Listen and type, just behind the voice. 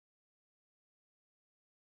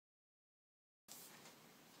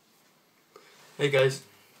Hey guys,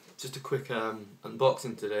 just a quick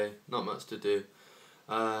unboxing today, not much to do.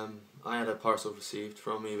 I had a parcel received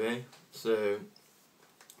from eBay, so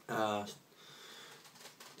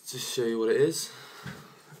just show you what it is.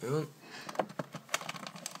 Hang on.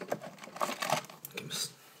 Let's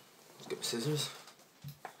get my scissors.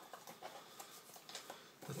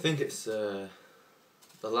 I think it's the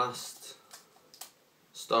last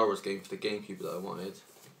Star Wars game for the GameCube that I wanted.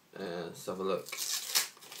 Let's have a look.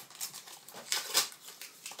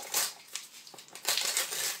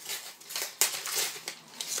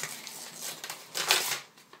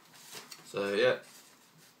 So yeah,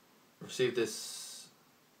 received this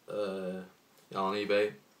on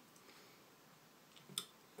eBay,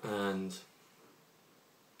 and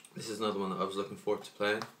this is another one that I was looking forward to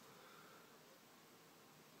playing.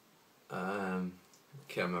 Can't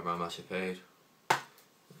remember how much I paid,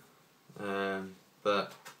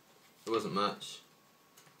 but it wasn't much.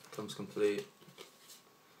 Comes complete.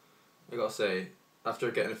 I gotta say, after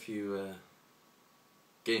getting a few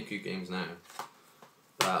GameCube games now,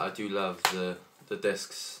 I do love the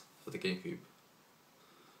discs for the GameCube.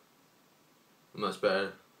 Much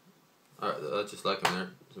better. I just like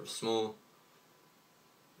them. They're small.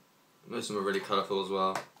 Most of them are really colourful as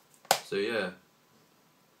well. So yeah.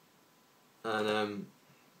 And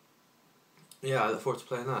yeah, I look forward to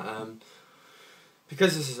playing that.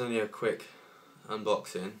 Because this is only a quick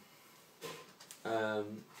unboxing, I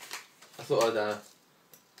thought I'd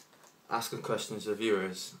ask some questions to the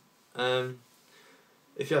viewers.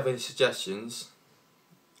 If you have any suggestions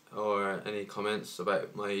or any comments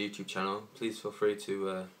about my YouTube channel, please feel free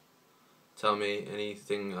to tell me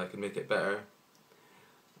anything I can make it better.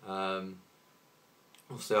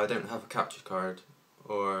 Also, I don't have a capture card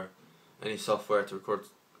or any software to record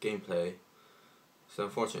gameplay, so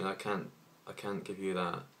unfortunately I can't give you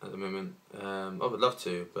that at the moment. I would love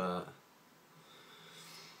to, but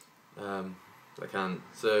I can't.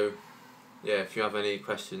 So yeah, if you have any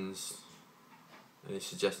questions, any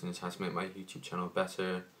suggestions how to make my YouTube channel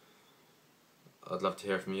better, I'd love to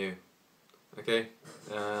hear from you. Okay,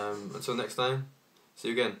 until next time, see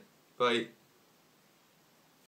you again, bye.